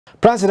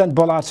President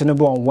Bola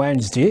Tinubu on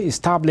Wednesday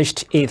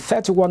established a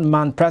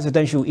 31-man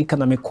Presidential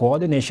Economic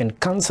Coordination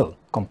Council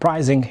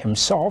comprising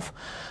himself,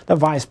 the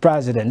Vice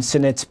President,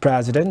 Senate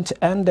President,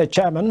 and the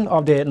Chairman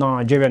of the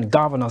Nigerian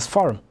Governors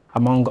Forum,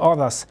 among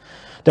others.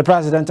 The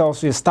President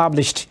also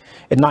established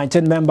a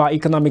 19-member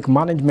Economic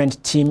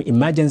Management Team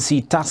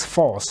Emergency Task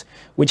Force,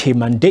 which he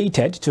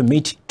mandated to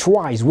meet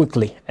twice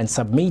weekly and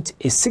submit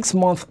a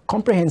 6-month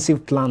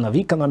comprehensive plan of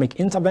economic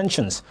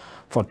interventions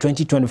for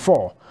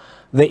 2024.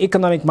 The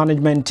Economic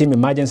Management Team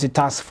Emergency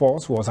Task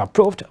Force was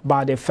approved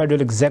by the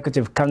Federal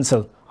Executive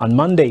Council on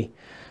Monday.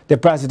 The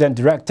President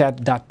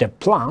directed that the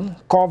plan,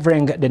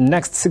 covering the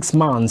next 6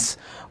 months,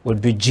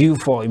 would be due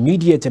for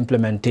immediate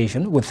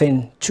implementation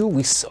within 2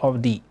 weeks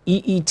of the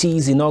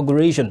EET's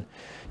inauguration.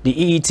 The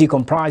EET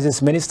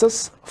comprises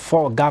ministers,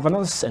 4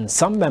 governors, and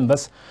some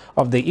members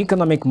of the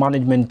Economic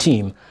Management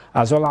Team,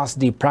 as well as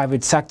the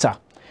private sector.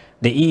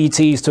 The EET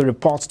is to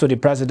report to the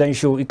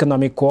Presidential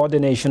Economic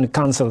Coordination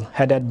Council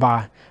headed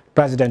by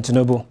President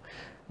Tinubu.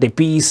 The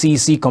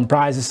PECC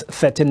comprises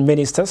 13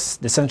 ministers,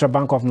 the Central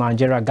Bank of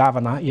Nigeria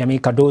Governor Yemi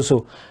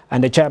Cardoso,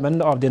 and the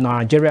Chairman of the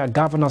Nigeria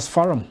Governors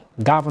Forum,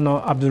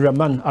 Governor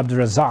Abdulrahman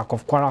Abdulrazak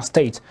of Kwara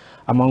State,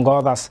 among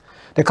others.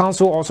 The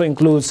council also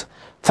includes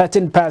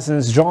 13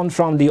 persons drawn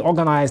from the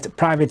organized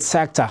private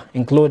sector,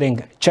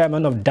 including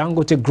Chairman of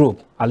Dangote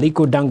Group,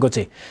 Aliko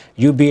Dangote,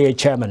 UBA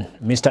Chairman,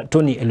 Mr.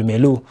 Tony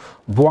Elumelu,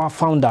 BUA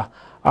founder,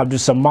 Abdul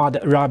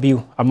Samad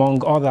Rabiu,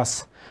 among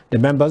others. The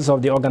members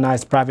of the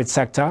organized private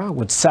sector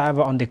would serve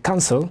on the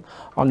council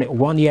on a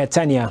 1-year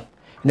tenure.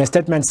 In a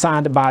statement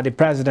signed by the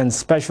President's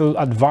Special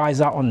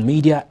Advisor on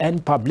Media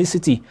and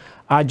Publicity,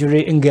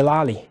 Ajuri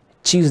Ngelali,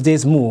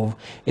 Tuesday's move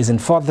is in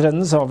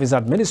furtherance of his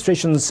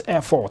administration's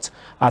effort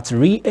at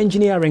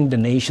re-engineering the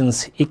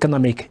nation's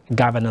economic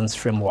governance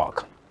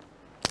framework.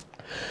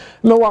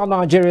 Meanwhile,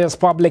 Nigeria's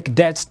public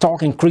debt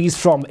stock increased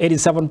from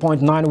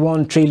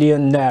 87.91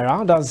 trillion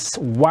naira, that's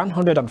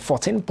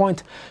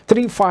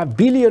 $114.35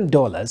 billion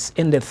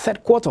in the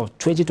third quarter of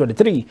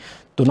 2023,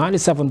 to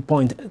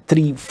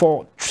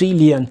 97.34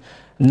 trillion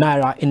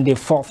naira in the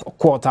fourth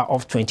quarter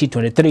of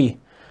 2023.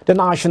 The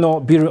National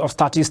Bureau of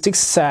Statistics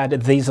said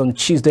this on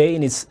Tuesday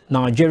in its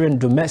Nigerian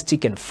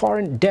domestic and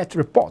foreign debt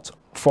report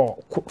for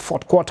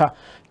fourth quarter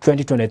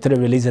 2023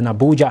 released in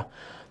Abuja.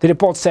 The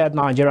report said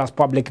Nigeria's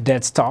public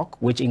debt stock,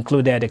 which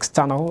included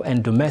external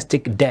and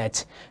domestic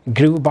debt,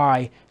 grew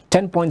by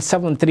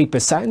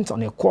 10.73%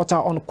 on a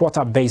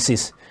quarter-on-quarter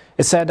basis.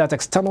 It said that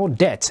external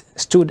debt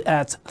stood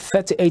at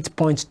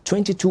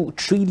 38.22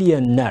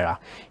 trillion naira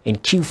in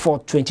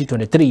Q4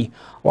 2023,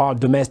 while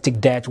domestic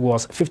debt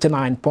was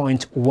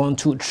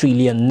 59.12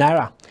 trillion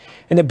naira.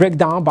 In a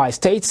breakdown by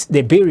states,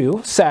 the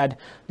Bureau said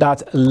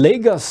that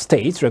Lagos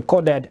State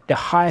recorded the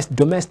highest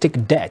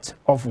domestic debt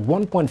of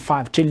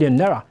 1.5 trillion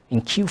naira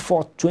in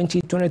Q4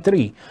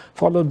 2023,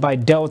 followed by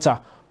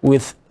Delta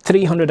with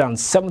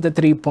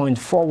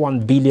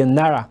 373.41 billion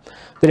naira.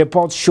 The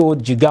report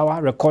showed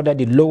Jigawa recorded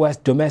the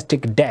lowest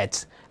domestic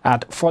debt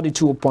at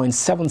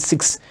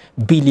 42.76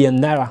 billion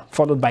naira,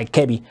 followed by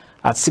Kebbi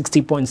at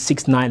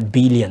 60.69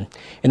 billion.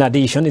 In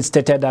addition, it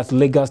stated that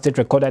Lagos State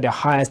recorded the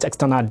highest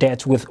external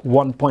debt with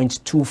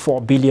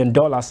 $1.24 billion,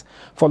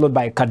 followed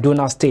by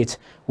Kaduna State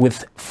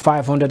with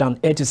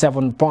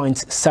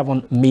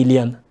 $587.7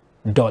 million.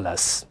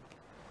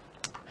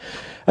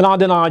 Now,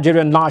 the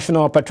Nigerian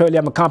National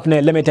Petroleum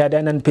Company Limited,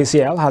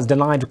 NNPCL, has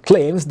denied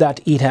claims that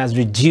it has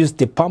reduced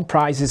the pump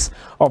prices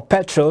of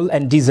petrol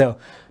and diesel.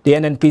 The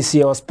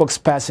NNPCL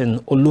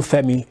spokesperson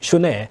Olufemi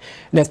Shone,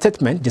 in a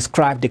statement,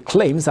 described the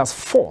claims as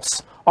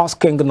false,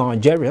 asking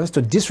Nigerians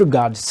to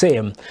disregard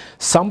same.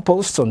 Some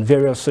posts on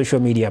various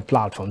social media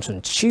platforms on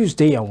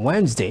Tuesday and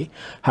Wednesday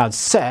had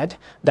said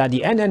that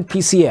the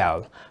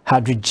NNPCL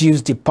had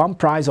reduced the pump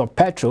price of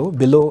petrol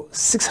below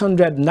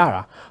 600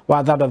 naira,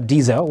 while that of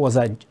diesel was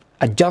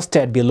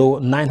adjusted below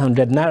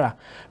 900 naira.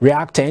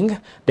 Reacting,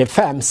 the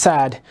firm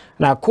said,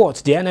 and I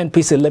quote, "The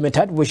NNPC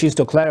Limited wishes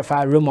to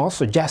clarify rumors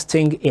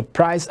suggesting a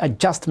price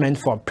adjustment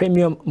for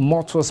premium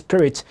motor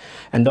spirit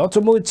and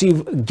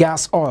automotive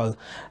gas oil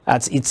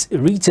at its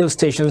retail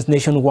stations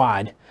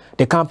nationwide.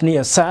 The company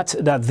asserts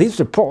that these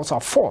reports are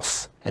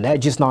false and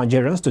urges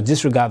Nigerians to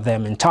disregard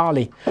them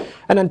entirely."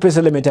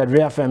 NNPC Limited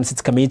reaffirms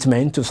its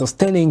commitment to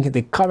sustaining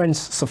the current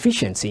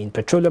sufficiency in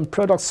petroleum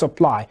product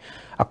supply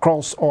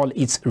across all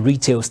its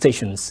retail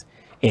stations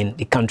in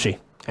the country.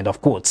 End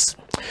of quotes.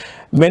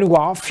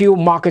 Meanwhile, few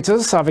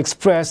marketers have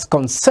expressed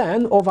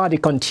concern over the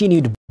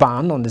continued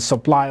ban on the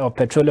supply of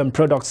petroleum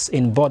products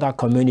in border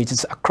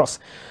communities across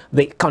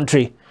the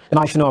country. The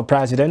national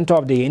president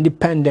of the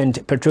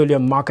Independent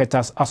Petroleum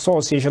Marketers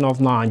Association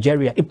of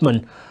Nigeria,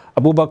 IPMAN,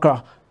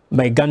 Abubakar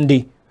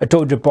Maigandi,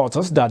 told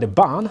reporters that the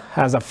ban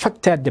has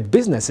affected the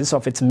businesses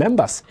of its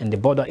members in the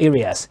border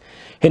areas.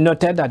 He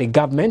noted that the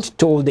government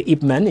told the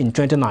IPMAN in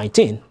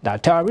 2019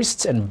 that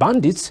terrorists and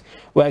bandits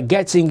were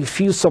getting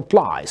few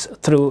supplies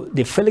through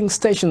the filling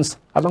stations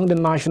along the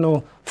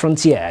national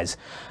frontiers,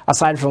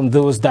 aside from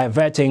those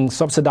diverting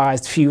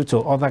subsidized fuel to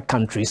other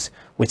countries,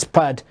 which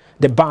spurred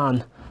the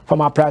ban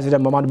Former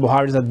President Muhammadu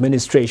Buhari's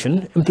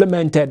administration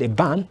implemented a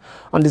ban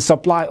on the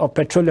supply of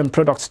petroleum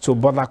products to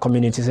border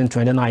communities in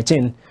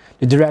 2019.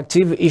 The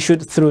directive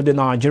issued through the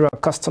Nigeria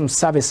Customs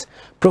Service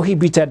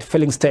prohibited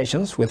filling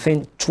stations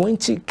within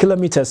 20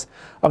 kilometers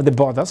of the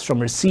borders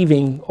from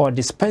receiving or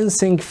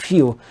dispensing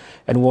fuel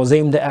and was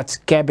aimed at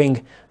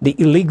curbing the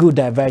illegal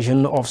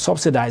diversion of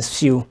subsidized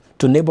fuel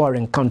to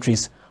neighboring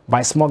countries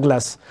by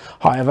smugglers.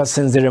 However,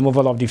 since the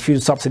removal of the fuel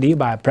subsidy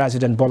by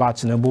President Bola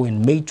Tinubu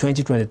in May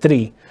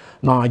 2023,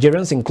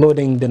 Nigerians,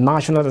 including the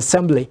National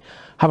Assembly,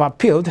 have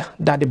appealed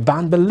that the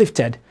ban be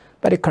lifted,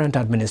 but the current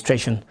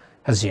administration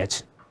has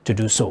yet to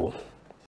do so.